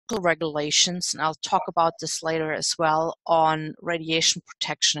regulations, and I'll talk about this later as well, on radiation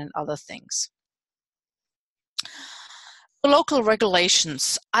protection and other things. Local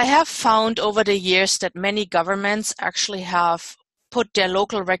regulations. I have found over the years that many governments actually have put their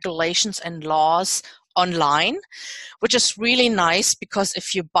local regulations and laws online, which is really nice because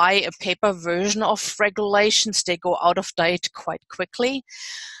if you buy a paper version of regulations, they go out of date quite quickly.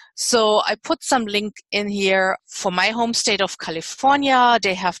 So I put some link in here for my home state of California.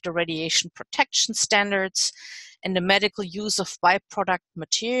 They have the radiation protection standards and the medical use of byproduct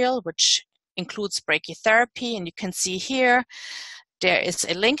material, which includes brachytherapy. And you can see here, there is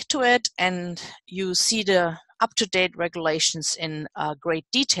a link to it, and you see the up-to-date regulations in great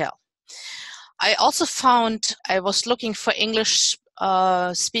detail. I also found, I was looking for English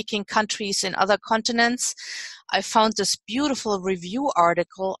speaking countries in other continents. I found this beautiful review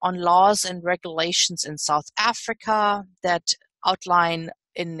article on laws and regulations in South Africa that outline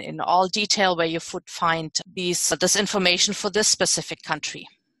in all detail where you would find this information for this specific country.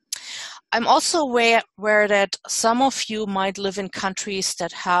 I'm also aware that some of you might live in countries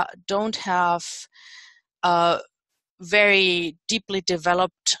that don't have very deeply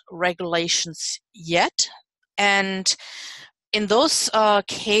developed regulations yet. And in those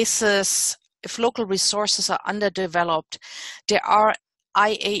cases, if local resources are underdeveloped, there are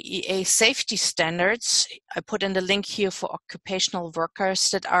IAEA safety standards. I put in the link here for occupational workers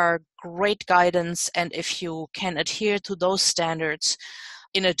that are great guidance, and if you can adhere to those standards,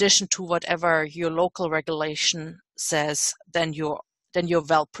 in addition to whatever your local regulation says, then you're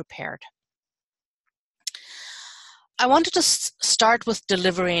well prepared. I wanted to start with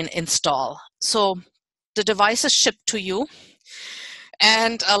delivery and install. So the device is shipped to you,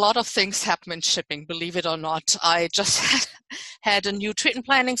 and a lot of things happen in shipping, believe it or not. I just had a new treatment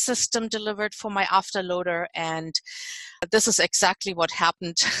planning system delivered for my afterloader, and this is exactly what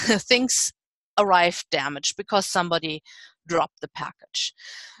happened. Things arrived damaged because somebody dropped the package.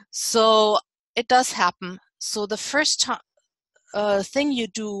 So it does happen. So the first thing you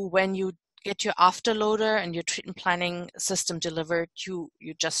do when you get your afterloader and your treatment planning system delivered, you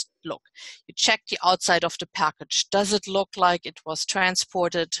just look. You check the outside of the package. Does it look like it was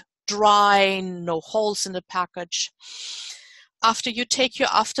transported dry, no holes in the package? After you take your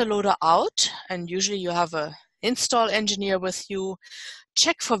afterloader out, and usually you have an install engineer with you,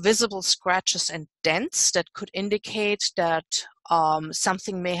 check for visible scratches and dents that could indicate that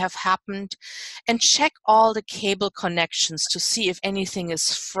something may have happened, and check all the cable connections to see if anything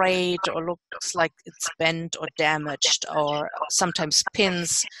is frayed or looks like it's bent or damaged, or sometimes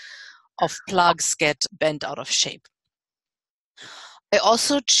pins of plugs get bent out of shape. I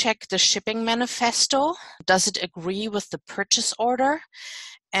also check the shipping manifesto. Does it agree with the purchase order?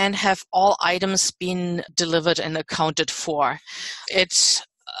 And have all items been delivered and accounted for? It's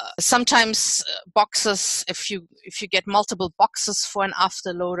sometimes boxes, if you get multiple boxes for an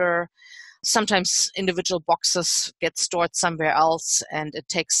afterloader, sometimes individual boxes get stored somewhere else, and it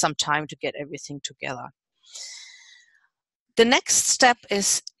takes some time to get everything together. The next step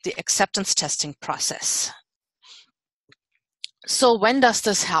is the acceptance testing process. So when does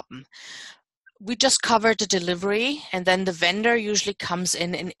this happen? We just covered the delivery, and then the vendor usually comes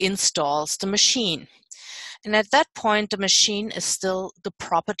in and installs the machine. And at that point, the machine is still the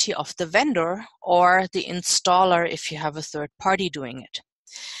property of the vendor or the installer if you have a third party doing it.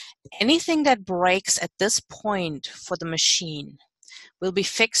 Anything that breaks at this point for the machine will be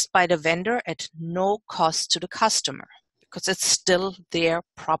fixed by the vendor at no cost to the customer, because it's still their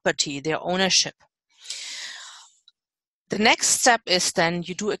property, their ownership. The next step is then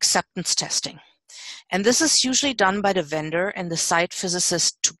you do acceptance testing. And this is usually done by the vendor and the site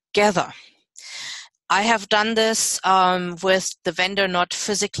physicist together. I have done this with the vendor not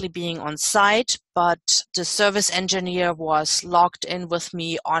physically being on site, but the service engineer was logged in with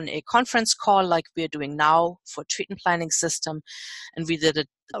me on a conference call like we're doing now for treatment planning system, and we did it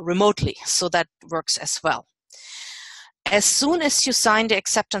remotely, so that works as well. As soon as you sign the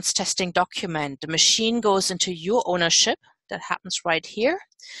acceptance testing document, the machine goes into your ownership. That happens right here.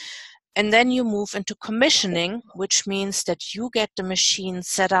 And then you move into commissioning, which means that you get the machine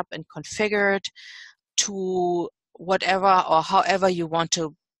set up and configured to whatever or however you want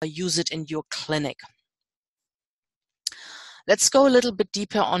to use it in your clinic. Let's go a little bit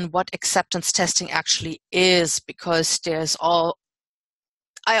deeper on what acceptance testing actually is, because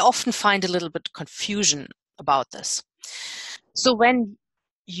I often find a little bit confusion about this. So when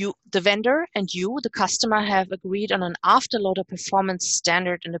the vendor and you, the customer, have agreed on an afterloader performance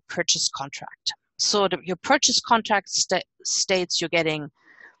standard in a purchase contract. So your purchase contract states you're getting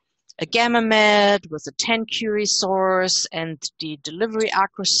a gamma med with a 10 curie source, and the delivery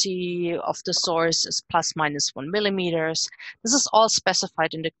accuracy of the source is plus minus 1 millimeters. This is all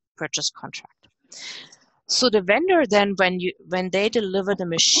specified in the purchase contract. So the vendor then, when they deliver the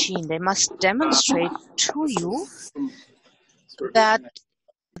machine, they must demonstrate to you that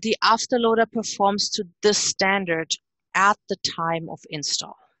the afterloader performs to this standard at the time of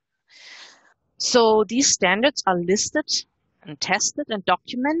install. So these standards are listed and tested and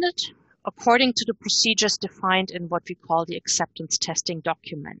documented according to the procedures defined in what we call the acceptance testing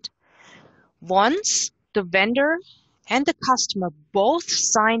document. Once the vendor and the customer both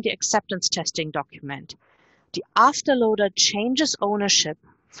sign the acceptance testing document, the afterloader changes ownership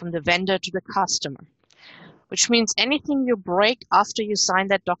from the vendor to the customer, which means anything you break after you sign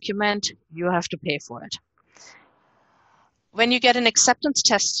that document, you have to pay for it. When you get an acceptance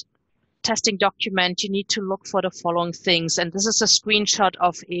testing document, you need to look for the following things. And this is a screenshot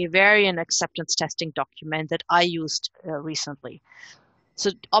of a variant acceptance testing document that I used recently. So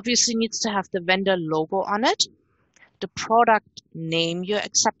it obviously needs to have the vendor logo on it, the product name you're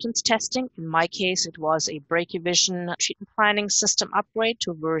acceptance testing. In my case, it was a Brachyvision treatment planning system upgrade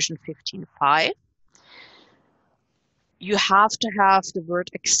to version 15.5. You have to have the word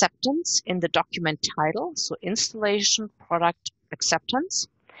acceptance in the document title, so installation product acceptance.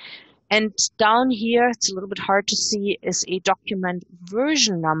 And down here, it's a little bit hard to see, is a document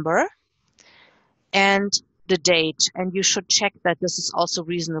version number and the date. And you should check that this is also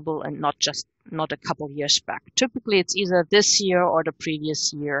reasonable and not a couple years back. Typically, it's either this year or the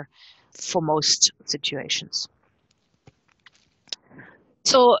previous year for most situations.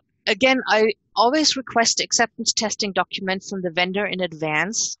 So again, I always request the acceptance testing document from the vendor in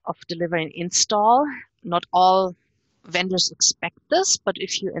advance of delivering install. Not all vendors expect this, but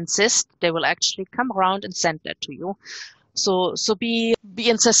if you insist, they will actually come around and send that to you. So be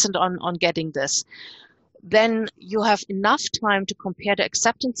insistent on getting this. Then you have enough time to compare the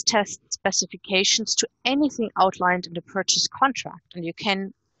acceptance test specifications to anything outlined in the purchase contract, and you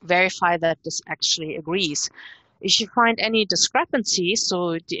can verify that this actually agrees. If you find any discrepancies,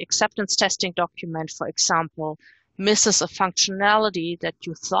 so the acceptance testing document, for example, misses a functionality that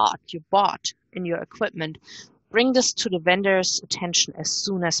you thought you bought in your equipment, bring this to the vendor's attention as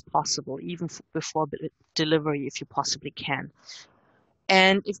soon as possible, even before delivery if you possibly can.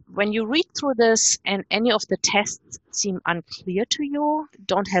 And when you read through this and any of the tests seem unclear to you,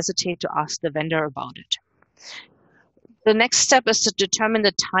 don't hesitate to ask the vendor about it. The next step is to determine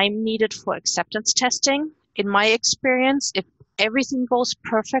the time needed for acceptance testing. In my experience, if everything goes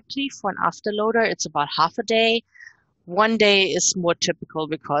perfectly for an afterloader, it's about half a day. 1 day is more typical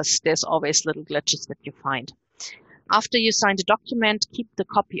because there's always little glitches that you find. After you sign the document, keep the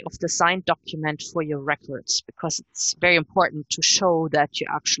copy of the signed document for your records because it's very important to show that you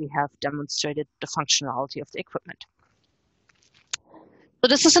actually have demonstrated the functionality of the equipment. So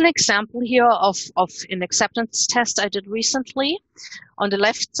this is an example here of an acceptance test I did recently. On the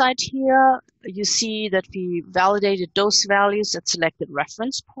left side here, you see that we validated those values at selected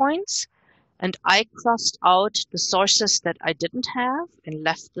reference points, and I crossed out the sources that I didn't have and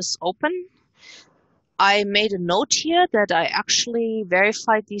left this open. I made a note here that I actually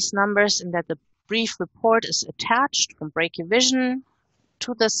verified these numbers and that the brief report is attached from Brachyvision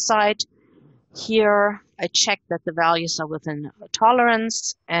to this site. Here, I checked that the values are within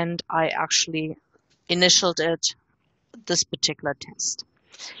tolerance, and I actually initialed this particular test.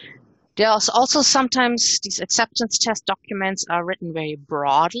 There's also sometimes these acceptance test documents are written very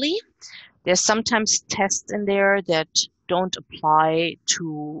broadly. There's sometimes tests in there that don't apply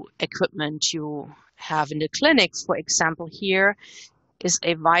to equipment you have in the clinic. For example, here is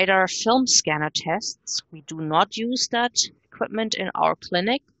a VIDAR film scanner test. We do not use that equipment in our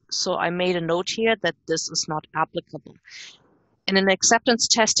clinic, so I made a note here that this is not applicable. In an acceptance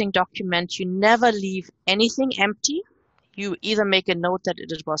testing document, you never leave anything empty. You either make a note that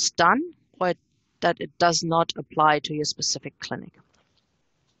it was done or that it does not apply to your specific clinic.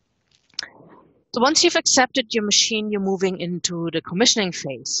 So once you've accepted your machine, you're moving into the commissioning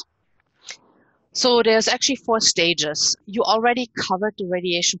phase. So there's actually 4 stages. You already covered the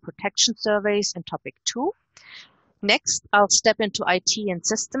radiation protection surveys in topic 2. Next, I'll step into IT and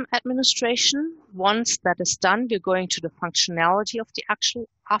system administration. Once that is done, we're going to the functionality of the actual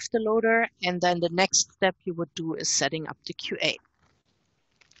afterloader, and then the next step you would do is setting up the QA.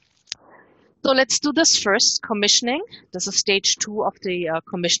 So let's do this first, commissioning. This is stage 2 of the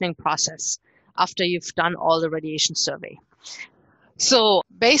commissioning process after you've done all the radiation survey. So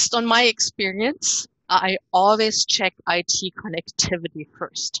based on my experience, I always check IT connectivity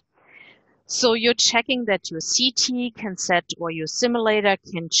first. So you're checking that your CT can set or your simulator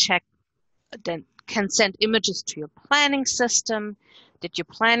can check then can send images to your planning system, that your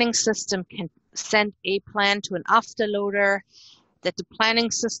planning system can send a plan to an afterloader, that the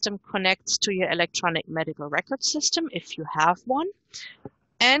planning system connects to your electronic medical record system if you have one,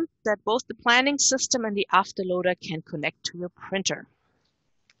 and that both the planning system and the afterloader can connect to your printer.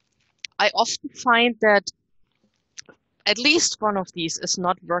 I often find that at least one of these is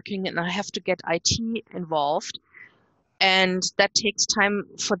not working and I have to get IT involved, and that takes time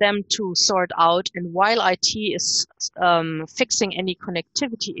for them to sort out. And while IT is fixing any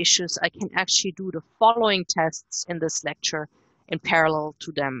connectivity issues, I can actually do the following tests in this lecture in parallel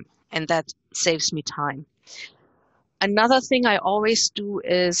to them, and that saves me time. Another thing I always do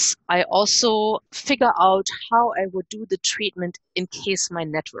is I also figure out how I would do the treatment in case my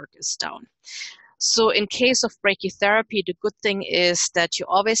network is down. So in case of brachytherapy, the good thing is that you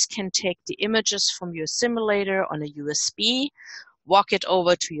always can take the images from your simulator on a USB, walk it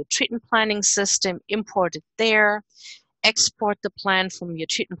over to your treatment planning system, import it there, export the plan from your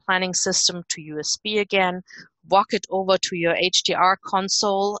treatment planning system to USB again, walk it over to your HDR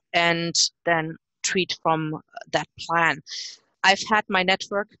console, and then treat from that plan. I've had my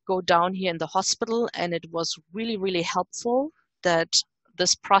network go down here in the hospital, and it was really, really helpful that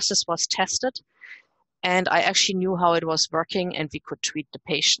this process was tested. And I actually knew how it was working, and we could treat the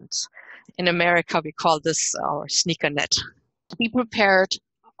patients. In America, we call this our sneaker net. Be prepared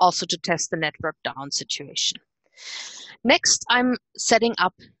also to test the network down situation. Next, I'm setting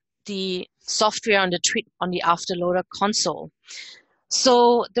up the software on the afterloader console.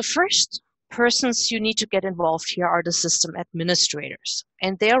 So the first persons you need to get involved here are the system administrators,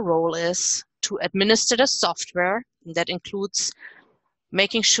 and their role is to administer the software. That includes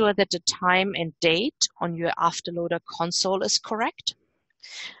making sure that the time and date on your afterloader console is correct.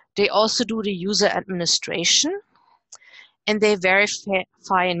 They also do the user administration, and they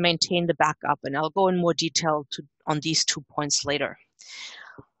verify and maintain the backup. And I'll go in more detail on these 2 points later.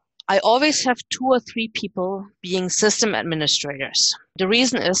 I always have 2 or 3 people being system administrators. The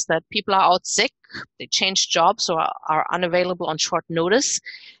reason is that people are out sick, they change jobs or are unavailable on short notice,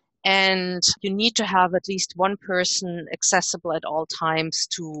 and you need to have at least one person accessible at all times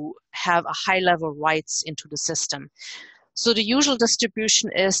to have a high level rights into the system. So the usual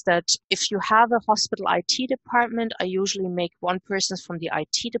distribution is that if you have a hospital IT department, I usually make one person from the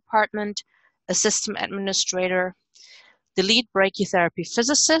IT department a system administrator. The lead brachytherapy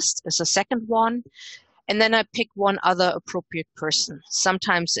physicist is a second one. And then I pick one other appropriate person.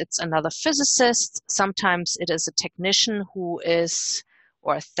 Sometimes it's another physicist. Sometimes it is a technician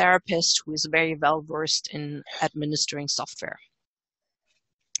or a therapist who is very well versed in administering software.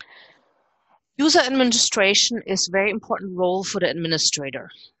 User administration is a very important role for the administrator.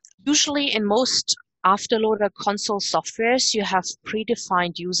 Usually in most afterloader console softwares, you have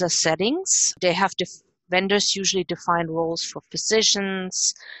predefined user settings. They have vendors usually define roles for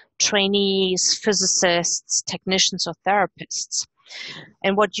physicians, trainees, physicists, technicians, or therapists.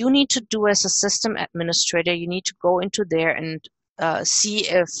 And what you need to do as a system administrator, you need to go into there and see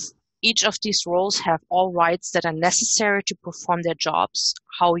if each of these roles have all rights that are necessary to perform their jobs,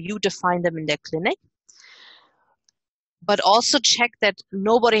 how you define them in their clinic. But also check that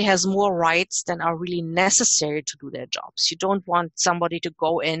nobody has more rights than are really necessary to do their jobs. You don't want somebody to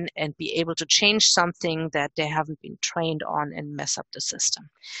go in and be able to change something that they haven't been trained on and mess up the system.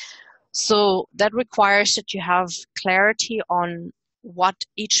 So that requires that you have clarity on what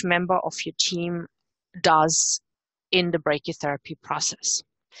each member of your team does in the brachytherapy process.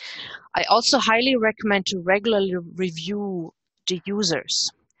 I also highly recommend to regularly review the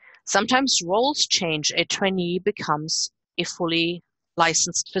users. Sometimes roles change. A trainee becomes a fully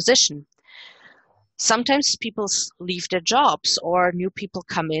licensed physician. Sometimes people leave their jobs or new people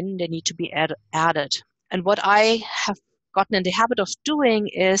come in, they need to be added. And what I have gotten in the habit of doing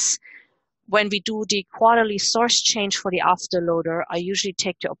is when we do the quarterly source change for the afterloader, I usually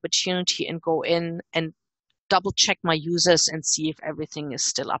take the opportunity and go in and double check my users and see if everything is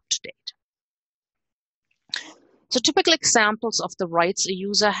still up to date. So typical examples of the rights a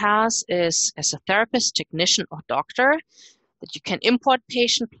user has is as a therapist, technician, or doctor, that you can import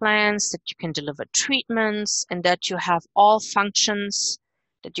patient plans, that you can deliver treatments, and that you have all functions,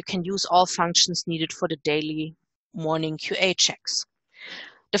 that you can use all functions needed for the daily morning QA checks.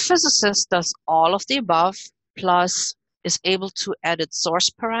 The physicist does all of the above, plus is able to edit source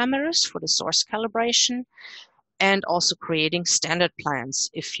parameters for the source calibration, and also creating standard plans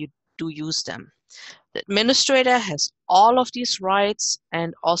if you do use them. The administrator has all of these rights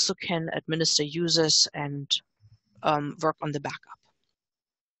and also can administer users and work on the backup.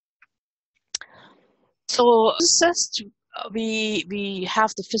 So physicist we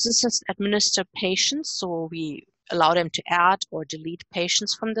have the physicist administer patients, so we allow them to add or delete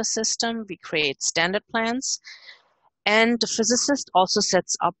patients from the system. We create standard plans. And the physicist also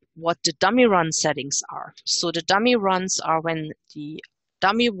sets up what the dummy run settings are. So the dummy runs are when the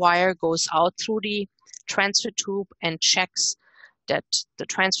dummy wire goes out through the transfer tube and checks that the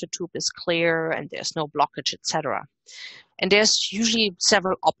transfer tube is clear and there's no blockage, etc. And there's usually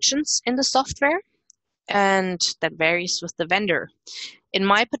several options in the software, and that varies with the vendor. In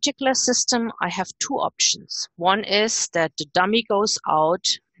my particular system, I have two options. One is that the dummy goes out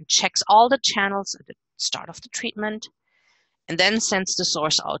and checks all the channels at the start of the treatment, and then sends the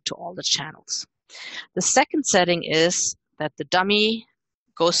source out to all the channels. The second setting is that the dummy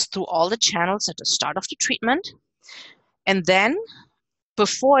goes through all the channels at the start of the treatment, and then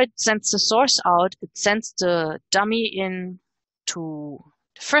before it sends the source out, it sends the dummy in to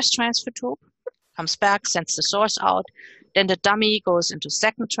the first transfer tube, comes back, sends the source out, then the dummy goes into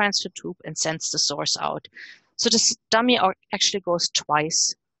second transfer tube and sends the source out. So this dummy actually goes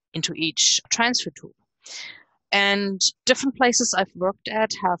twice into each transfer tube. And different places I've worked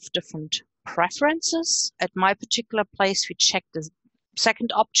at have different preferences. At my particular place, we check the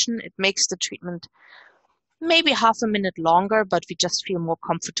second option. It makes the treatment maybe half a minute longer, but we just feel more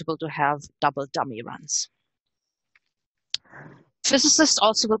comfortable to have double dummy runs. Physicists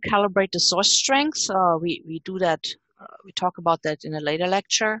also will calibrate the source strength. We do that. We talk about that in a later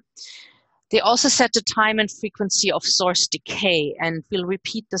lecture. They also set the time and frequency of source decay, and we'll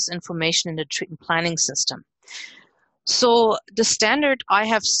repeat this information in the treatment planning system. So the standard I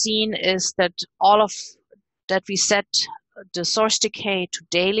have seen is that we set the source decay to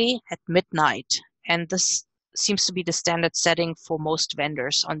daily at midnight, and this seems to be the standard setting for most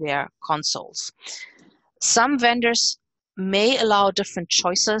vendors on their consoles. Some vendors may allow different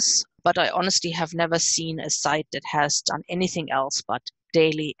choices, but I honestly have never seen a site that has done anything else but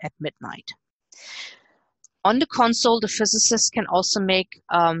daily at midnight. On the console, the physicist can also make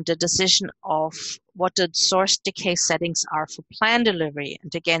the decision of what the source decay settings are for plan delivery.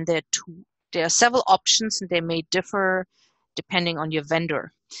 And again, there are several options, and they may differ depending on your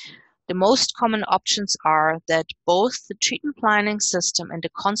vendor. The most common options are that both the treatment planning system and the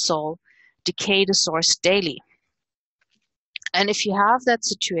console decay the source daily. And if you have that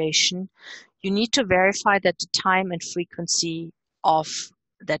situation, you need to verify that the time and frequency of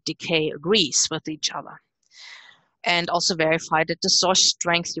that decay agrees with each other, and also verify that the source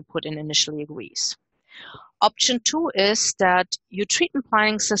strength you put in initially agrees. Option 2 is that your treatment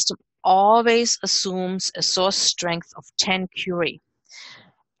planning system always assumes a source strength of 10 curie.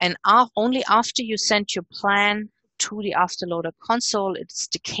 And only after you send your plan to the afterloader console, it's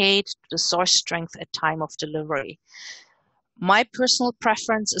decayed to the source strength at time of delivery. My personal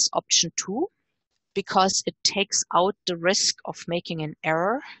preference is option 2 because it takes out the risk of making an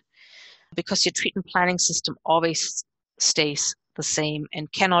error, because your treatment planning system always stays the same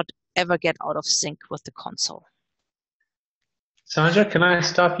and cannot ever get out of sync with the console. Sonja, can I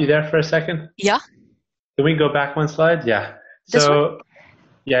stop you there for a second? Yeah. Can we go back one slide? Yeah. So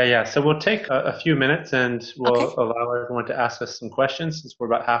we'll take a few minutes and we'll allow everyone to ask us some questions since we're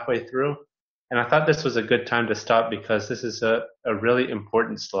about halfway through. And I thought this was a good time to stop because this is a really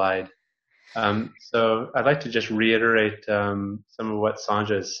important slide. So I'd like to just reiterate some of what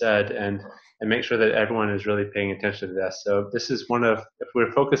Sonja has said and make sure that everyone is really paying attention to this. So this is if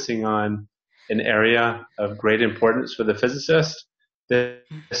we're focusing on an area of great importance for the physicist, this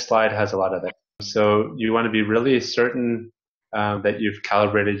slide has a lot of it. So you want to be really certain that you've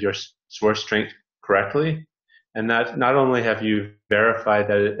calibrated your source strength correctly, and that not only have you verified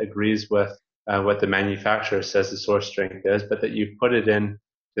that it agrees with what the manufacturer says the source strength is, but that you've put it in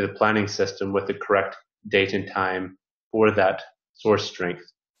to the planning system with the correct date and time for that source strength.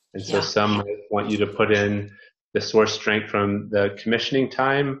 And so some might want you to put in the source strength from the commissioning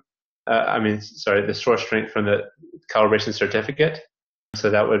time, the source strength from the calibration certificate. So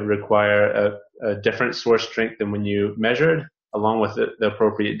that would require a different source strength than when you measured, along with the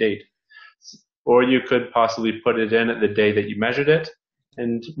appropriate date. Or you could possibly put it in at the day that you measured it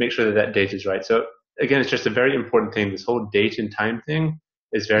and make sure that that date is right. So again, it's just a very important thing. This whole date and time thing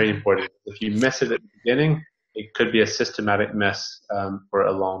is very important. If you miss it at the beginning, it could be a systematic miss for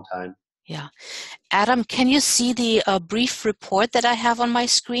a long time. Yeah. Adam, can you see the brief report that I have on my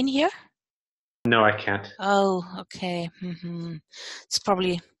screen here? No, I can't. Oh, okay. It's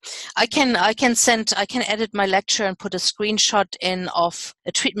probably, I can edit my lecture and put a screenshot in of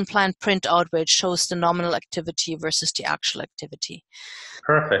a treatment plan printout where it shows the nominal activity versus the actual activity.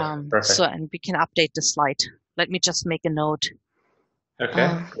 Perfect. Perfect. So, and we can update the slide. Let me just make a note.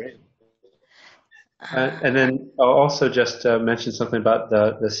 Okay, great. And then I'll also just mention something about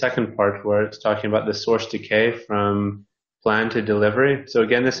the second part where it's talking about the source decay from plan to delivery. So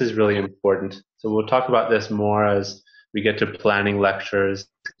again, this is really important. So we'll talk about this more as we get to planning lectures,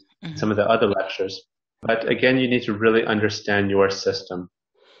 some of the other lectures. But again, you need to really understand your system.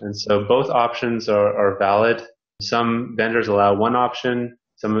 And so both options are valid. Some vendors allow one option,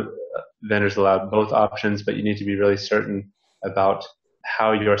 some vendors allow both options, but you need to be really certain about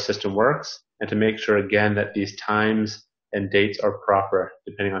how your system works and to make sure again that these times and dates are proper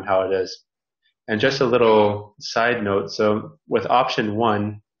depending on how it is. And just a little side note, so with option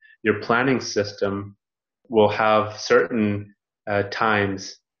one, your planning system will have certain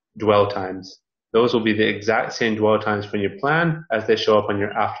times, dwell times. Those will be the exact same dwell times from your plan as they show up on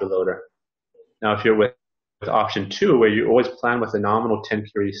your afterloader. Now, if you're with option two, where you always plan with a nominal 10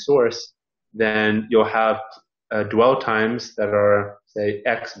 curie source, then you'll have dwell times that are, say,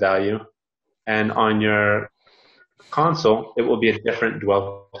 X value, and on your console, it will be a different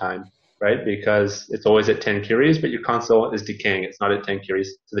dwell time, right? Because it's always at 10 curies, but your console is decaying. It's not at 10 curies,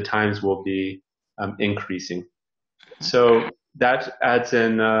 so the times will be increasing. So that adds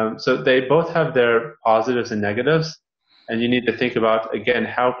in, so they both have their positives and negatives, and you need to think about, again,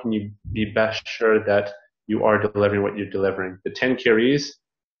 how can you be best sure that you are delivering what you're delivering. The 10 curies,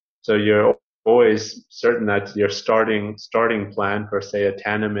 so you're always certain that your starting plan for, say, a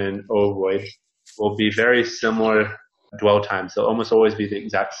tandem and ovoid will be very similar dwell times. They'll almost always be the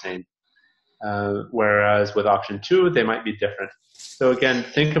exact same. Whereas with option two, they might be different. So again,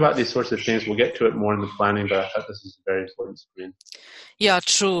 think about these sorts of things. We'll get to it more in the planning, but I thought this is a very important screen. Yeah,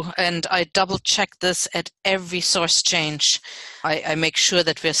 true. And I double check this at every source change. I make sure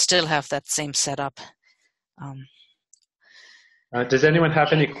that we still have that same setup. Does anyone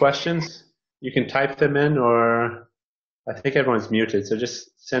have any questions? You can type them in, or I think everyone's muted, so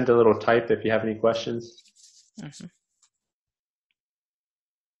just send a little type if you have any questions. Mm-hmm.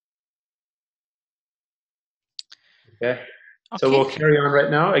 Okay. So we'll carry on right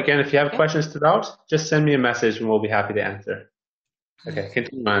now. Again, if you have questions throughout, just send me a message and we'll be happy to answer. Okay,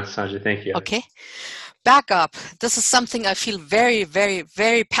 continue on, Sonja. Thank you. Okay. Backup. This is something I feel very, very,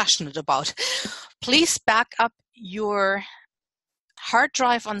 very passionate about. Please back up your hard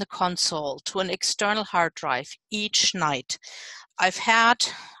drive on the console to an external hard drive each night. I've had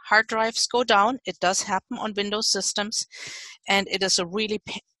hard drives go down. It does happen on Windows systems, and it is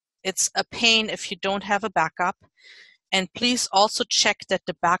it's a pain if you don't have a backup. And please also check that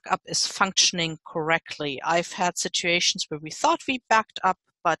the backup is functioning correctly. I've had situations where we thought we backed up,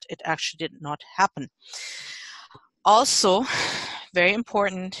 but it actually did not happen. Also, very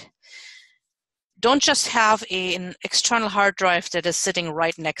important, don't just have an external hard drive that is sitting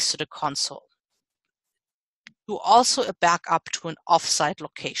right next to the console. Do also a backup to an offsite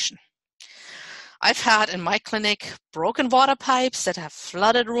location. I've had in my clinic broken water pipes that have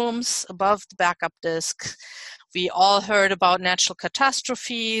flooded rooms above the backup disk. We all heard about natural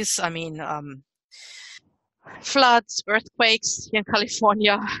catastrophes. I mean, floods, earthquakes here in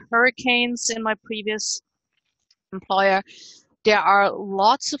California, hurricanes in my previous employer. There are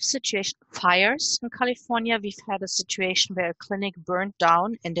lots of situations, fires in California. We've had a situation where a clinic burned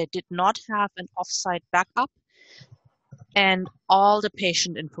down and they did not have an offsite backup, and all the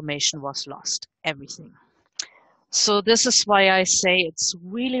patient information was lost, everything. So this is why I say it's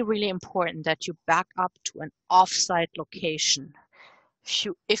really, really important that you back up to an offsite location.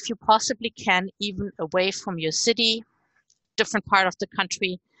 If you possibly can, even away from your city, different part of the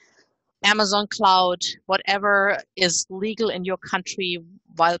country, Amazon Cloud, whatever is legal in your country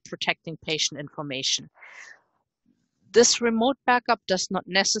while protecting patient information. This remote backup does not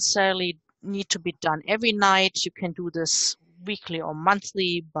necessarily need to be done every night. You can do this weekly or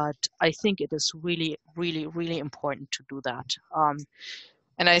monthly, but I think it is really, really, really important to do that.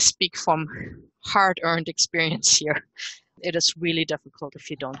 And I speak from hard-earned experience here. It is really difficult if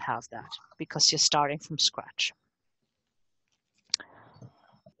you don't have that because you're starting from scratch.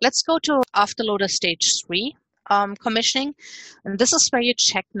 Let's go to afterloader stage 3 commissioning. And this is where you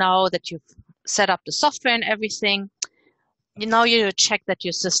check now that you've set up the software and everything. Now you check that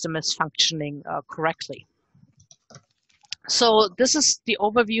your system is functioning correctly. So this is the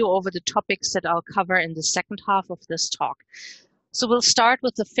overview over the topics that I'll cover in the second half of this talk. So we'll start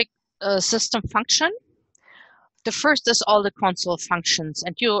with the system function. The first is all the console functions,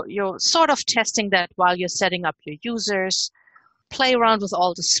 and you're sort of testing that while you're setting up your users. Play around with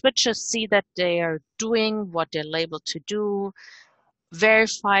all the switches, see that they are doing what they're labeled to do.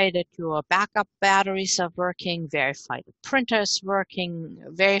 Verify that your backup batteries are working, verify the printer is working,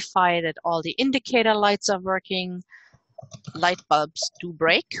 verify that all the indicator lights are working. Light bulbs do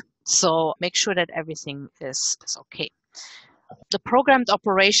break. So make sure that everything is okay. The programmed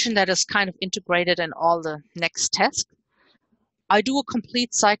operation that is kind of integrated in all the next tasks. I do a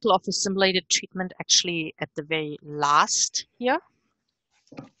complete cycle of a simulated treatment actually at the very last here.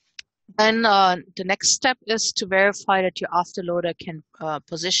 Then the next step is to verify that your afterloader can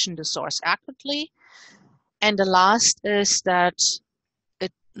position the source accurately. And the last is that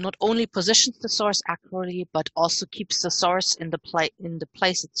it not only positions the source accurately, but also keeps the source in the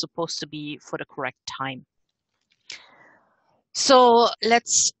place it's supposed to be for the correct time. So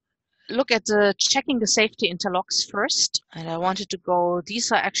let's look at checking the safety interlocks first. And I wanted to go,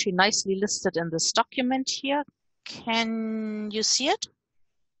 these are actually nicely listed in this document here. Can you see it?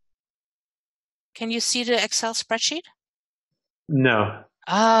 Can you see the Excel spreadsheet? No.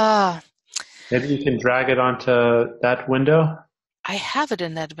 Ah. Maybe you can drag it onto that window. I have it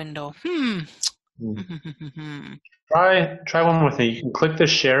in that window. Try one more thing. You can click the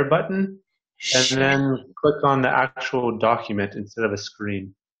share button and then click on the actual document instead of a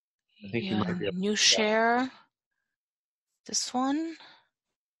screen. I think you might be able to new share. This one.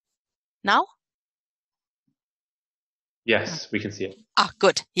 Now? Yes, we can see it. Ah,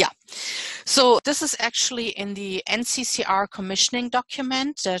 good. Yeah. So this is actually in the NCCR commissioning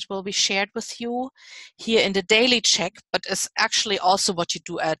document that will be shared with you here in the daily check, but it's actually also what you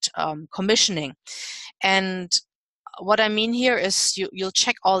do at commissioning. And what I mean here is you'll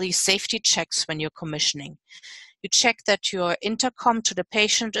check all these safety checks when you're commissioning. You check that your intercom to the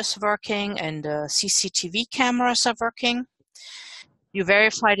patient is working and the CCTV cameras are working. You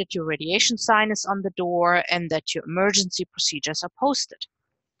verify that your radiation sign is on the door and that your emergency procedures are posted.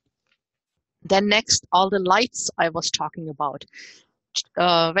 Then next, all the lights I was talking about.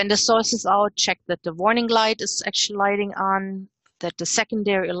 When the source is out, check that the warning light is actually lighting on, that the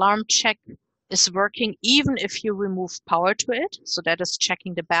secondary alarm check is working even if you remove power to it. So that is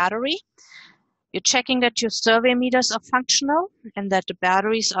checking the battery. You're checking that your survey meters are functional and that the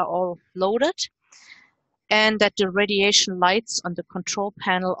batteries are all loaded, and that the radiation lights on the control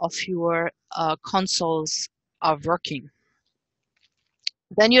panel of your consoles are working.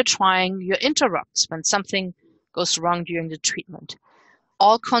 Then you're trying your interrupts when something goes wrong during the treatment.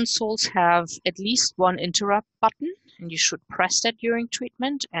 All consoles have at least one interrupt button, and you should press that during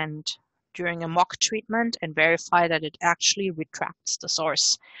treatment and during a mock treatment and verify that it actually retracts the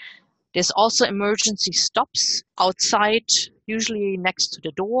source. There's also emergency stops outside, usually next to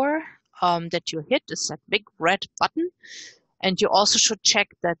the door, that you hit is that big red button. And you also should check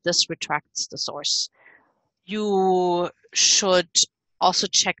that this retracts the source. You should also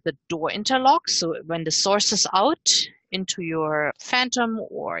check the door interlock. So when the source is out into your phantom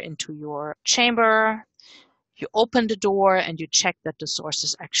or into your chamber, you open the door and you check that the source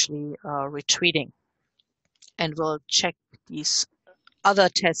is actually retreating. And we'll check these other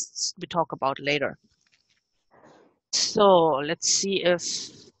tests we talk about later. So let's see if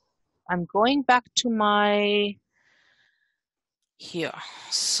I'm going back to my here.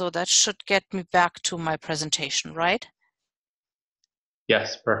 So that should get me back to my presentation, right?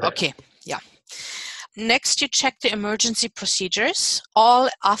 Yes, perfect. Okay, yeah. Next, you check the emergency procedures. All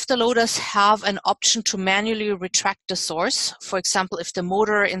afterloaders have an option to manually retract the source. For example, if the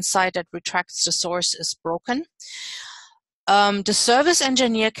motor inside that retracts the source is broken. The service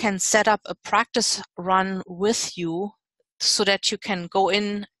engineer can set up a practice run with you so that you can go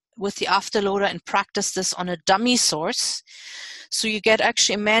in with the afterloader and practice this on a dummy source. So you get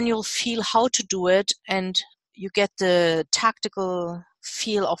actually a manual feel how to do it, and you get the tactical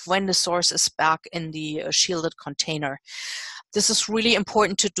feel of when the source is back in the shielded container. This is really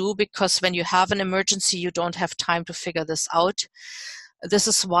important to do because when you have an emergency, you don't have time to figure this out. This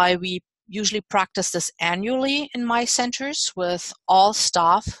is why we usually practice this annually in my centers with all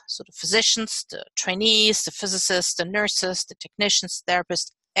staff, so the physicians, the trainees, the physicists, the nurses, the technicians,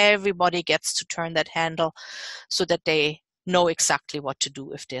 therapists, everybody gets to turn that handle so that they know exactly what to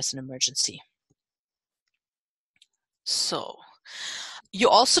do if there's an emergency. So you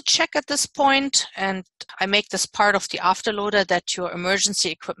also check at this point, and I make this part of the afterloader, that your emergency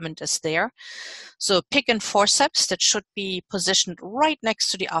equipment is there. So pick and forceps that should be positioned right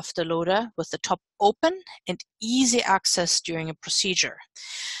next to the afterloader with the top open and easy access during a procedure.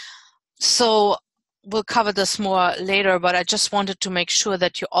 So we'll cover this more later, but I just wanted to make sure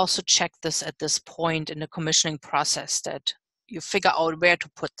that you also check this at this point in the commissioning process, that you figure out where to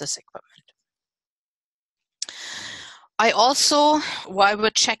put this equipment. I also, while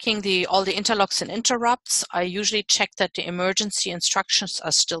we're checking all the interlocks and interrupts, I usually check that the emergency instructions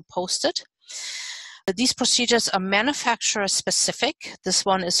are still posted. These procedures are manufacturer specific. This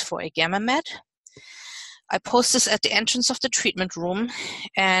one is for a gamma med. I post this at the entrance of the treatment room,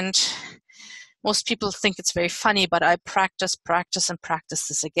 and most people think it's very funny, but I practice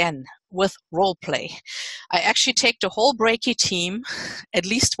this again with role play. I actually take the whole Brachy team at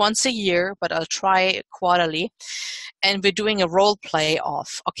least once a year, but I'll try quarterly, and we're doing a role play of,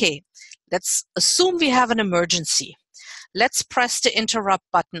 okay, let's assume we have an emergency. Let's press the interrupt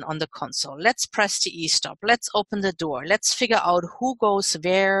button on the console. Let's press the e-stop. Let's open the door. Let's figure out who goes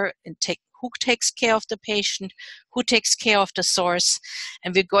where and who takes care of the patient, who takes care of the source.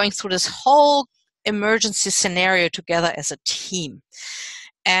 And we're going through this whole emergency scenario together as a team.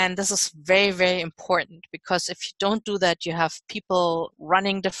 And this is very, very important, because if you don't do that, you have people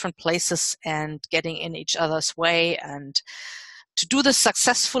running different places and getting in each other's way. And to do this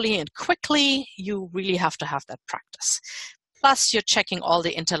successfully and quickly, you really have to have that practice. Plus, you're checking all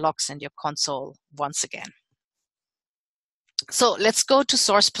the interlocks in your console once again. So let's go to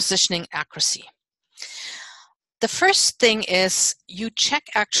source positioning accuracy. The first thing is you check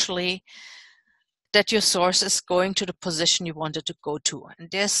actually that your source is going to the position you want it to go to.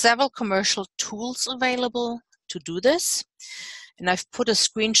 And there's several commercial tools available to do this. And I've put a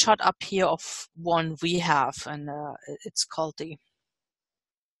screenshot up here of one we have, and it's called the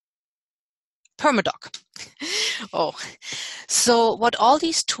PermaDoc. Oh, so what all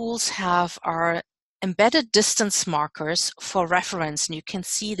these tools have are embedded distance markers for reference. And you can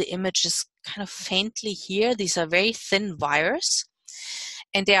see the images kind of faintly here. These are very thin wires,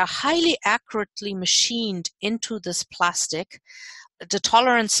 and they are highly accurately machined into this plastic. The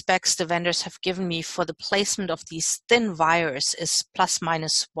tolerance specs the vendors have given me for the placement of these thin wires is plus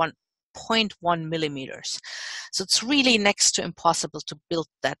minus 1.1 millimeters. So it's really next to impossible to build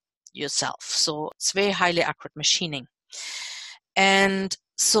that yourself. So it's very highly accurate machining. And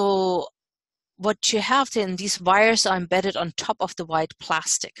so what you have then, these wires are embedded on top of the white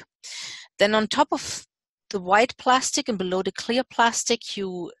plastic. Then on top of the white plastic and below the clear plastic,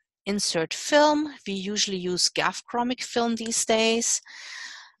 you insert film. We usually use gaff-chromic film these days.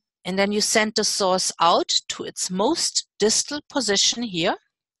 And then you send the source out to its most distal position here.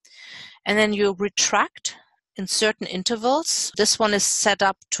 And then you retract in certain intervals. This one is set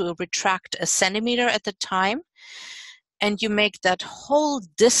up to retract 1 centimeter at a time. And you make that whole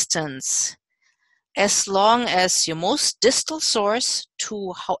distance as long as your most distal source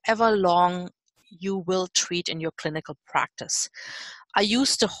to however long you will treat in your clinical practice. I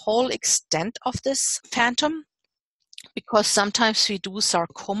use the whole extent of this phantom because sometimes we do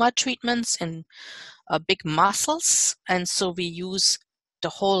sarcoma treatments in big muscles, and so we use the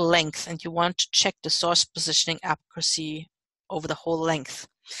whole length, and you want to check the source positioning accuracy over the whole length.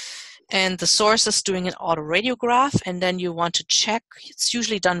 And the source is doing an autoradiograph, and then you want to check, it's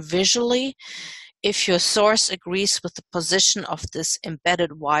usually done visually, if your source agrees with the position of this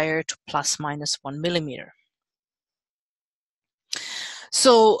embedded wire to plus minus 1 millimeter.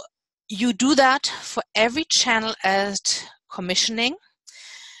 So you do that for every channel at commissioning.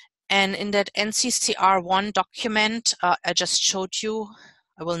 And in that NCCR1 document I just showed you,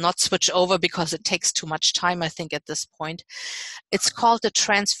 I will not switch over because it takes too much time, I think, at this point. It's called the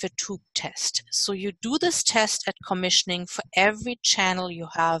transfer tube test. So you do this test at commissioning for every channel you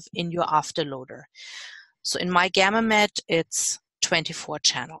have in your afterloader. So in my GammaMed, it's 24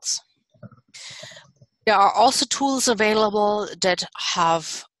 channels. There are also tools available that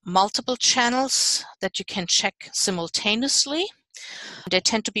have multiple channels that you can check simultaneously. They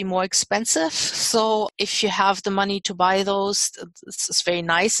tend to be more expensive, so if you have the money to buy those, it's very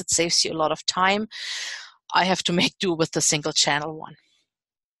nice. It saves you a lot of time. I have to make do with the single channel one.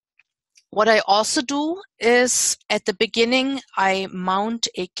 What I also do is at the beginning, I mount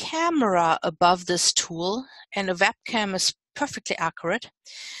a camera above this tool, and a webcam is perfectly accurate.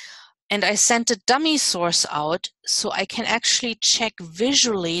 And I sent a dummy source out so I can actually check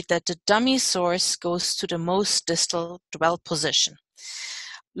visually that the dummy source goes to the most distal dwell position.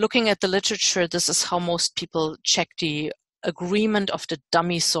 Looking at the literature, this is how most people check the agreement of the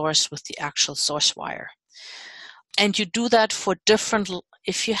dummy source with the actual source wire. And you do that for different,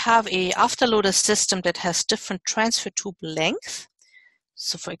 if you have a afterloader system that has different transfer tube length,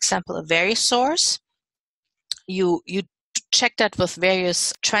 so for example, a VariSource, you check that with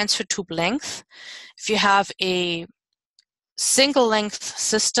various transfer tube length. If you have a single length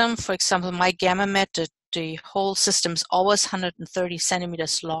system, for example, my GammaMed, the whole system is always 130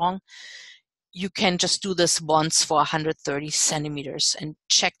 centimeters long. You can just do this once for 130 centimeters and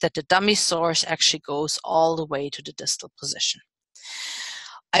check that the dummy source actually goes all the way to the distal position.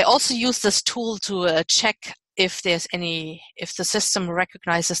 I also use this tool to check if there's if the system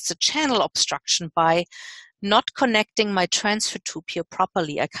recognizes the channel obstruction by not connecting my transfer tube here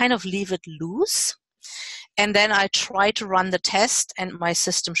properly. I kind of leave it loose. And then I try to run the test, and my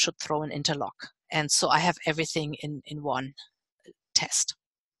system should throw an interlock. And so I have everything in one test.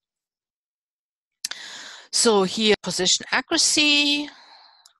 So here, position accuracy,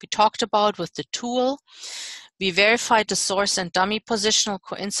 we talked about with the tool. We verified the source and dummy positional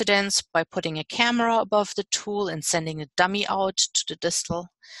coincidence by putting a camera above the tool and sending a dummy out to the distal.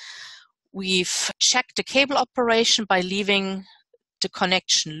 We've checked the cable operation by leaving the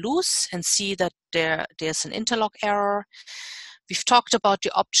connection loose and see that there's an interlock error. We've talked about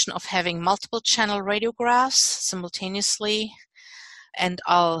the option of having multiple channel radiographs simultaneously, and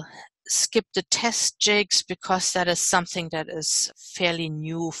I'll skip the test jigs because that is something that is fairly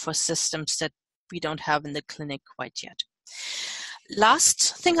new for systems that we don't have in the clinic quite yet.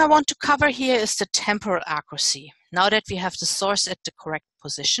 Last thing I want to cover here is the temporal accuracy. Now that we have the source at the correct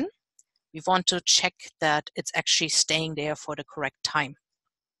position, we want to check that it's actually staying there for the correct time.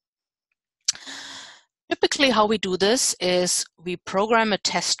 Typically how we do this is we program a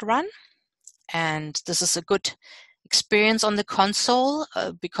test run, and this is a good experience on the console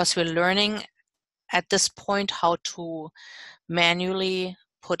because we're learning at this point how to manually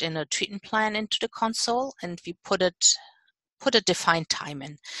put in a treatment plan into the console, and we put a defined time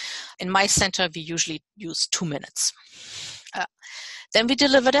in. In my center, we usually use 2 minutes. Then we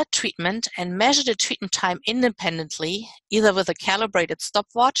deliver that treatment and measure the treatment time independently, either with a calibrated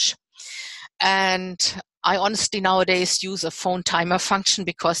stopwatch, and I honestly nowadays use a phone timer function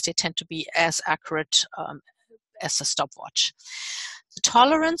because they tend to be as accurate as a stopwatch. The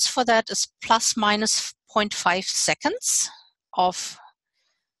tolerance for that is plus minus 0.5 seconds of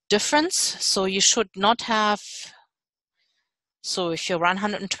difference. So you should not have, so if you run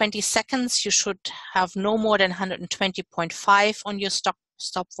 120 seconds, you should have no more than 120.5 on your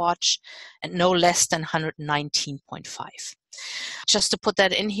stopwatch and no less than 119.5. Just to put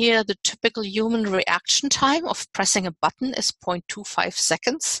that in here, the typical human reaction time of pressing a button is 0.25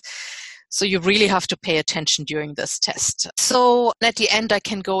 seconds. So you really have to pay attention during this test. So at the end, I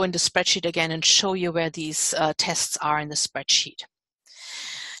can go in the spreadsheet again and show you where these tests are in the spreadsheet.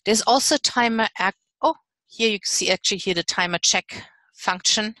 There's also timer, here you can see actually here the timer check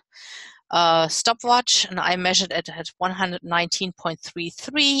function. Stopwatch, and I measured it at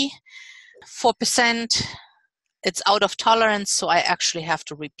 119.33, 4%. It's out of tolerance, so I actually have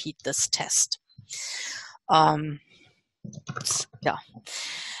to repeat this test. Yeah.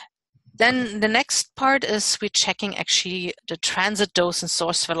 Then the next part is we're checking actually the transit dose and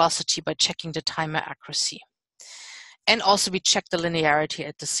source velocity by checking the timer accuracy. And also we check the linearity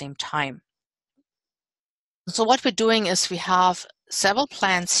at the same time. So what we're doing is we have several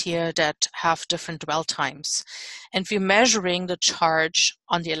plans here that have different dwell times, and we're measuring the charge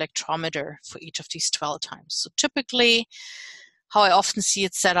on the electrometer for each of these dwell times. So typically, how I often see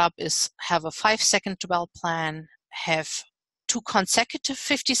it set up is have a 5-second dwell plan, have 2 consecutive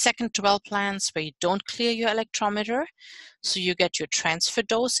 50-second dwell plans where you don't clear your electrometer, so you get your transfer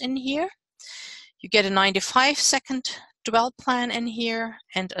dose in here. You get a 95-second dwell plan in here,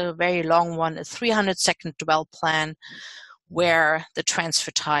 and a very long one, a 300-second dwell plan, where the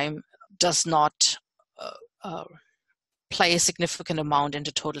transfer time does not play a significant amount in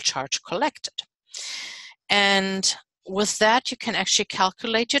the total charge collected. And with that, you can actually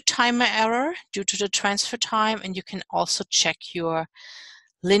calculate your timer error due to the transfer time, and you can also check your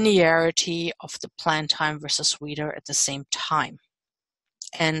linearity of the plan time versus reader at the same time.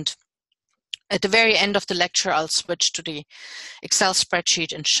 And at the very end of the lecture, I'll switch to the Excel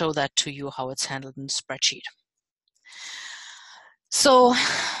spreadsheet and show that to you how it's handled in the spreadsheet. So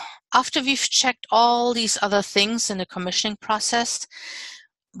after we've checked all these other things in the commissioning process,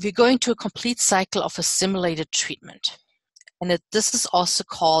 we're going to a complete cycle of a simulated treatment. And this is also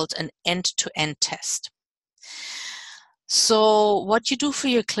called an end-to-end test. So what you do for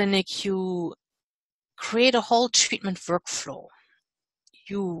your clinic, you create a whole treatment workflow.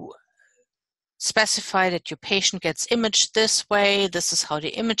 You specify that your patient gets imaged this way. This is how the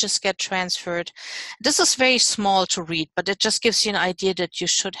images get transferred. This is very small to read, but it just gives you an idea that you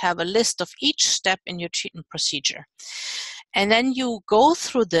should have a list of each step in your treatment procedure. And then you go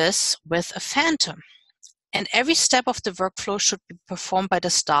through this with a phantom. And every step of the workflow should be performed by the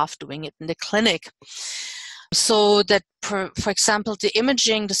staff doing it in the clinic. So that, for example, the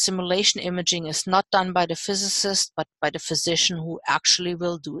imaging, the simulation imaging is not done by the physicist, but by the physician who actually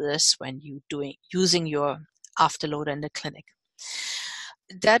will do this when you're using your afterloader in the clinic.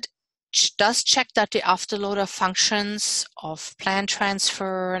 That does check that the afterloader functions of plan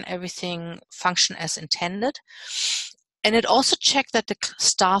transfer and everything function as intended. And it also checks that the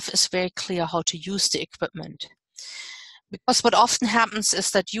staff is very clear how to use the equipment. Because what often happens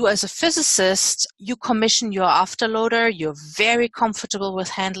is that you as a physicist, you commission your afterloader, you're very comfortable with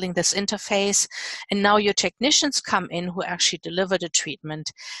handling this interface, and now your technicians come in who actually deliver the treatment,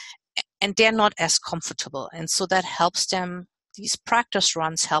 and they're not as comfortable. And so that helps them, these practice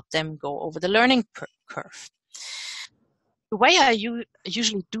runs help them go over the learning curve. The way I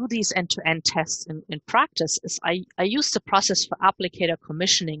usually do these end-to-end tests in practice is I use the process for applicator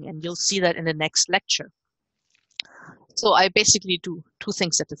commissioning, and you'll see that in the next lecture. So I basically do two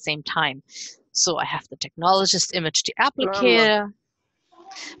things at the same time. So I have the technologist image the applicator.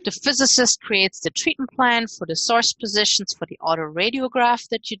 The physicist creates the treatment plan for the source positions for the autoradiograph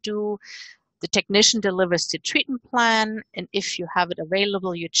that you do. The technician delivers the treatment plan, and if you have it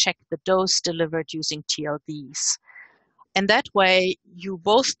available, you check the dose delivered using TLDs. And that way, you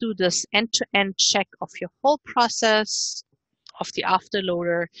both do this end-to-end check of your whole process of the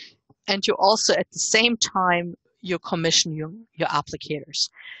afterloader, and you also, at the same time, you commission your applicators.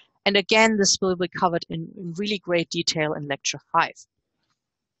 And again, this will be covered in really great detail in Lecture 5.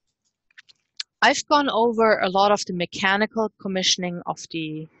 I've gone over a lot of the mechanical commissioning of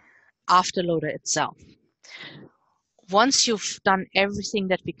the afterloader itself. Once you've done everything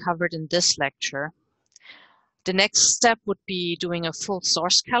that we covered in this lecture, the next step would be doing a full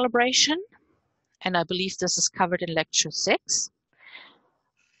source calibration, and I believe this is covered in Lecture 6.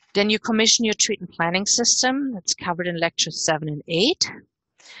 Then you commission your treatment planning system. That's covered in Lectures 7 and 8.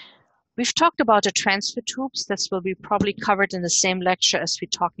 We've talked about the transfer tubes. This will be probably covered in the same lecture as we're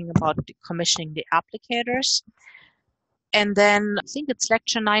talking about commissioning the applicators. And then I think it's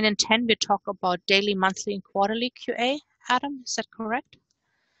Lecture 9 and 10. We talk about daily, monthly, and quarterly QA. Adam, is that correct?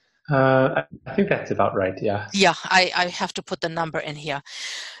 I think that's about right, yeah. Yeah, I have to put the number in here.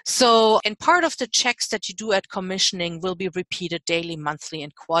 So, and part of the checks that you do at commissioning will be repeated daily, monthly,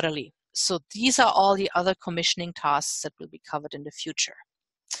 and quarterly. So these are all the other commissioning tasks that will be covered in the future.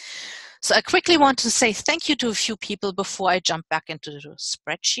 So I quickly want to say thank you to a few people before I jump back into the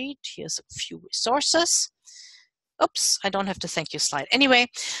spreadsheet. Here's a few resources. Oops, I don't have to thank you slide. Anyway,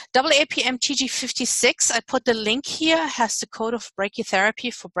 AAPM TG56, I put the link here, has the code of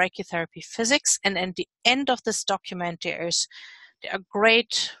brachytherapy for brachytherapy physics. And at the end of this document, there are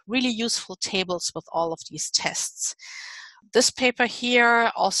great, really useful tables with all of these tests. This paper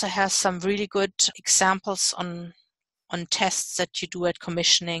here also has some really good examples on tests that you do at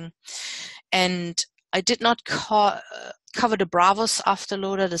commissioning. And I did not cover the Bravos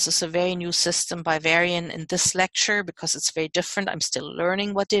afterloader. This is a very new system by Varian in this lecture because it's very different. I'm still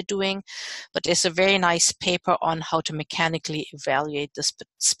learning what they're doing, but there's a very nice paper on how to mechanically evaluate this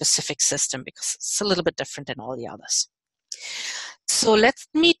specific system because it's a little bit different than all the others. So let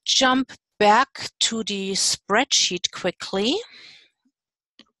me jump back to the spreadsheet quickly.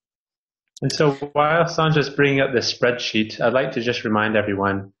 And so while Sonja's bringing up this spreadsheet, I'd like to just remind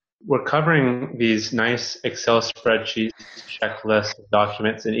everyone, we're covering these nice Excel spreadsheets, checklists,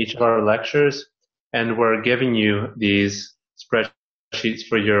 documents in each of our lectures, and we're giving you these spreadsheets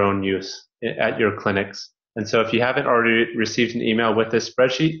for your own use at your clinics. And so if you haven't already received an email with this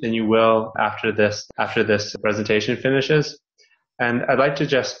spreadsheet, then you will after this presentation finishes. And I'd like to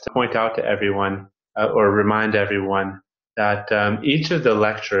just point out to everyone or remind everyone that each of the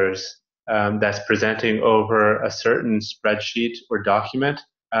lecturers that's presenting over a certain spreadsheet or document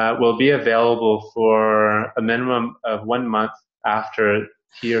will be available for a minimum of 1 month after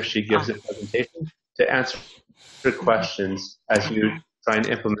he or she gives a presentation to answer questions as you try and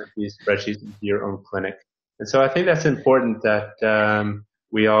implement these spreadsheets into your own clinic. And so I think that's important that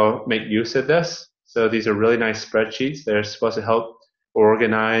we all make use of this. So these are really nice spreadsheets. They're supposed to help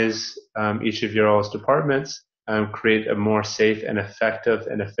organize each of your all's departments, create a more safe and effective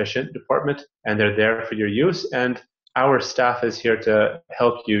and efficient department, and they're there for your use. And our staff is here to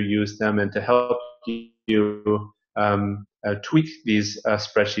help you use them and to help you tweak these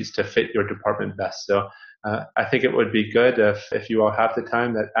spreadsheets to fit your department best. So I think it would be good if you all have the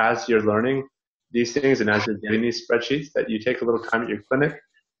time that as you're learning these things and as you're getting these spreadsheets, that you take a little time at your clinic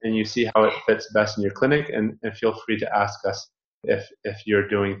and you see how it fits best in your clinic, and feel free to ask us if you're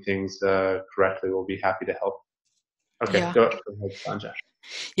doing things correctly. We'll be happy to help. Okay, yeah. Go ahead, Sonja.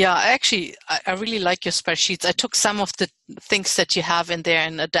 Yeah, actually, I really like your spreadsheets. I took some of the things that you have in there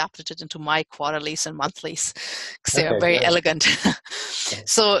and adapted it into my quarterlies and monthlies because they are very elegant.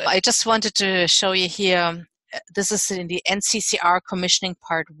 So I just wanted to show you here. This is in the NCCR commissioning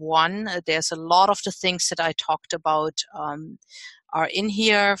part 1. There's a lot of the things that I talked about are in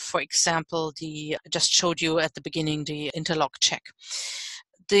here. For example, I just showed you at the beginning the interlock check.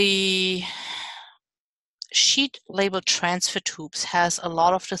 The sheet labeled transfer tubes has a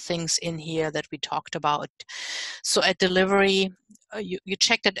lot of the things in here that we talked about. So at delivery, you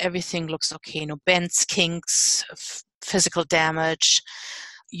check that everything looks okay, no bends, kinks, physical damage.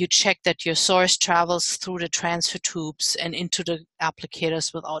 You check that your source travels through the transfer tubes and into the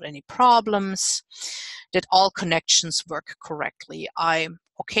applicators without any problems, that all connections work correctly.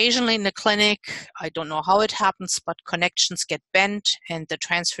 Occasionally in the clinic, I don't know how it happens, but connections get bent and the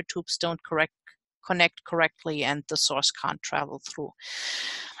transfer tubes don't connect correctly and the source can't travel through.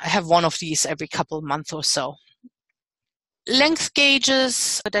 I have one of these every couple of months or so. Length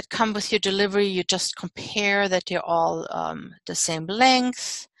gauges that come with your delivery, you just compare that they're all the same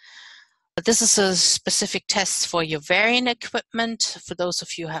length. This is a specific test for your Varian equipment. For those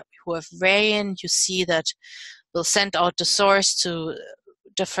of you who have Varian, you see that we'll send out the source to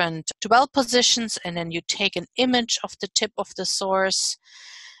different dwell positions, and then you take an image of the tip of the source,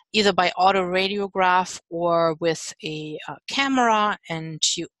 either by autoradiograph or with a camera and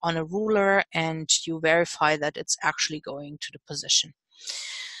you on a ruler, and you verify that it's actually going to the position.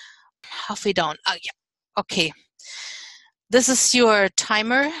 Halfway down. Yeah. Okay. This is your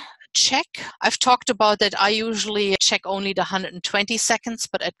timer check. I've talked about that I usually check only the 120 seconds,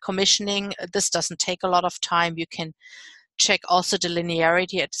 but at commissioning, this doesn't take a lot of time. You can check also the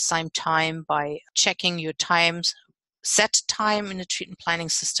linearity at the same time by checking your times, set time in the treatment planning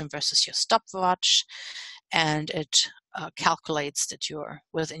system versus your stopwatch, and it calculates that you're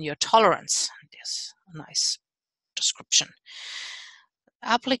within your tolerance. There's a nice description.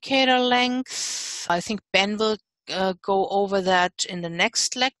 Applicator length, I think Ben will go over that in the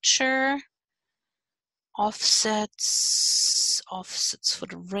next lecture. Offsets for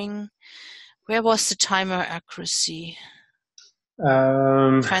the ring. Where was the timer accuracy?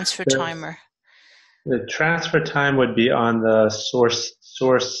 Transfer timer. The transfer time would be on the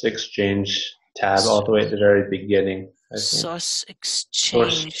source exchange tab all the way at the very beginning. Source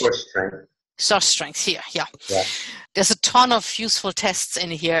exchange. Source strength. Source strength here, yeah. There's a ton of useful tests in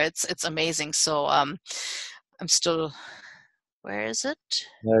here. It's amazing. So I'm still. Where is it?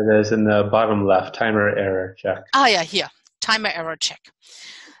 There it is in the bottom left. Timer error check. Yeah, here. Timer error check.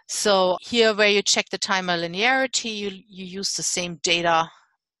 So here, where you check the timer linearity, you use the same data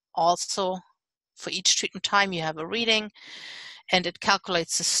also. For each treatment time, you have a reading, and it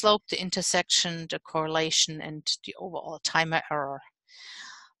calculates the slope, the intersection, the correlation, and the overall timer error.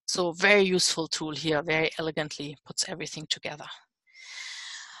 So very useful tool here, very elegantly puts everything together.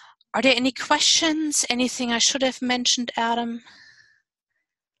 Are there any questions? Anything I should have mentioned, Adam?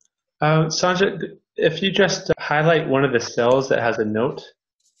 Sonja, if you just highlight one of the cells that has a note,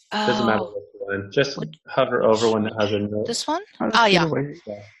 doesn't matter which one, just hover over one that has a note. This one? Yeah.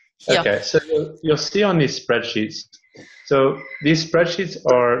 Okay, so you'll see on these spreadsheets, so these spreadsheets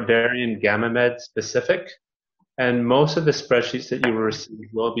are Varian gamma med specific, and most of the spreadsheets that you will receive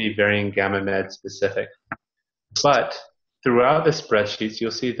will be Varian gamma med specific. But throughout the spreadsheets, you'll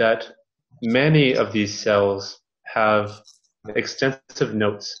see that many of these cells have extensive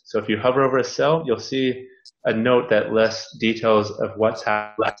notes. So if you hover over a cell, you'll see a note that lists details of what's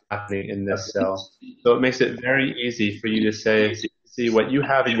happening in this cell. So it makes it very easy for you to see what you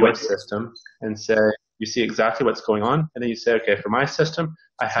have in your system and say, you see exactly what's going on, and then you say, okay, for my system,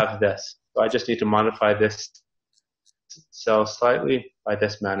 I have this. So I just need to modify this cell slightly by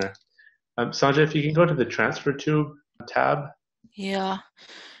this manner. Sonja, if you can go to the transfer tube tab. Yeah.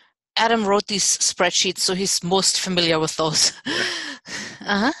 Adam wrote these spreadsheets, so he's most familiar with those.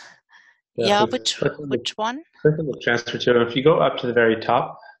 Uh-huh. Yeah, which one? Click on the transfer tube. If you go up to the very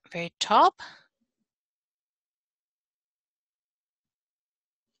top. Very top.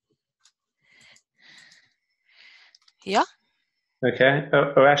 Yeah. Okay.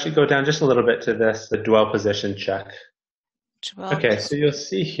 Or actually go down just a little bit to this, the dwell position check. Okay, so you'll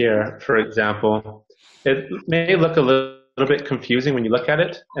see here, for example, it may look a little bit confusing when you look at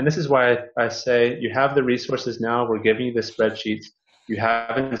it, and this is why I say you have the resources now. We're giving you the spreadsheets. You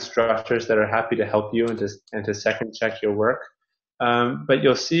have instructors that are happy to help you and to second check your work. But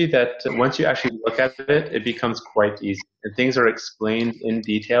you'll see that once you actually look at it, it becomes quite easy. And things are explained in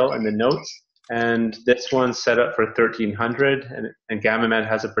detail in the notes. And this one's set up for 1300, and GammaMed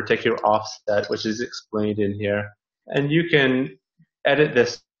has a particular offset, which is explained in here. And you can edit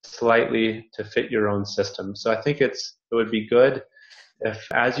this slightly to fit your own system. So I think it would be good if,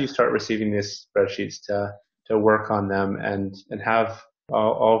 as you start receiving these spreadsheets, to work on them and have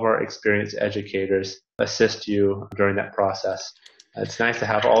all of our experienced educators assist you during that process. It's nice to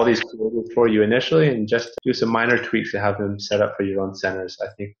have all these created for you initially and just do some minor tweaks to have them set up for your own centers. I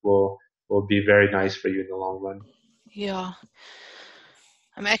think will be very nice for you in the long run. Yeah.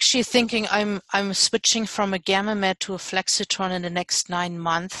 I'm actually thinking I'm switching from a gamma med to a flexitron in the next 9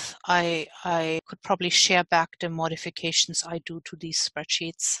 months. I could probably share back the modifications I do to these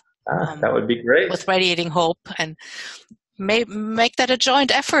spreadsheets. That would be great. With Radiating Hope, and make that a joint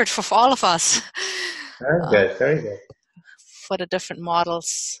effort for all of us. Very good, very good. For the different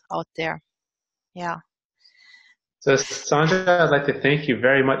models out there. Yeah. So Sonja, I'd like to thank you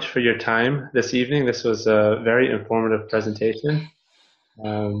very much for your time this evening. This was a very informative presentation.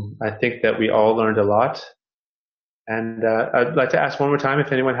 I think that we all learned a lot. And I'd like to ask one more time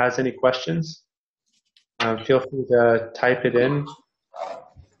if anyone has any questions. Feel free to type it in.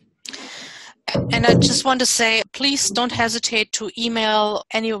 And I just want to say, please don't hesitate to email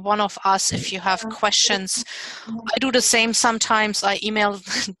any one of us if you have questions. I do the same sometimes. I email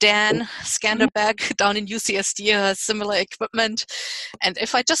Dan Skanderbeg down in UCSD, who has similar equipment. And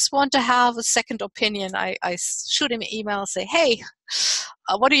if I just want to have a second opinion, I shoot him an email and say, hey,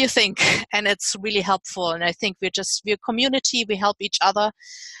 what do you think? And it's really helpful. And I think we're a community. We help each other.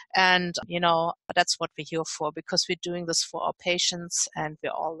 And, that's what we're here for, because we're doing this for our patients and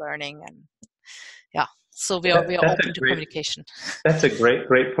we're all learning. And yeah, so we are open to communication. That's a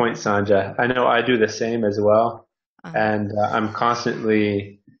great point, Sonja. I know I do the same as well. And I'm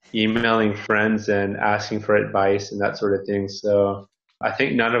constantly emailing friends and asking for advice and that sort of thing. So I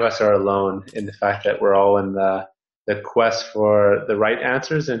think none of us are alone in the fact that we're all in the quest for the right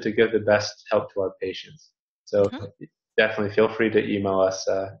answers and to give the best help to our patients. So definitely feel free to email us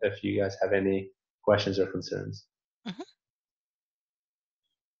if you guys have any questions or concerns.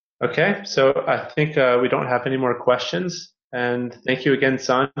 Okay, so I think we don't have any more questions. And thank you again,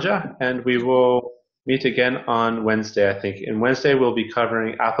 Sonja. And we will meet again on Wednesday, I think. And Wednesday we'll be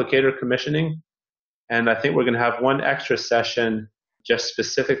covering applicator commissioning. And I think we're going to have one extra session just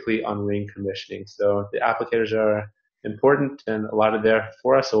specifically on ring commissioning. So the applicators are important and a lot of there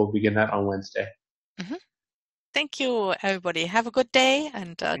for us. So we'll begin that on Wednesday. Thank you, everybody. Have a good day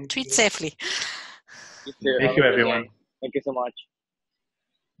and treat safely. Thank you, everyone. Thank you so much.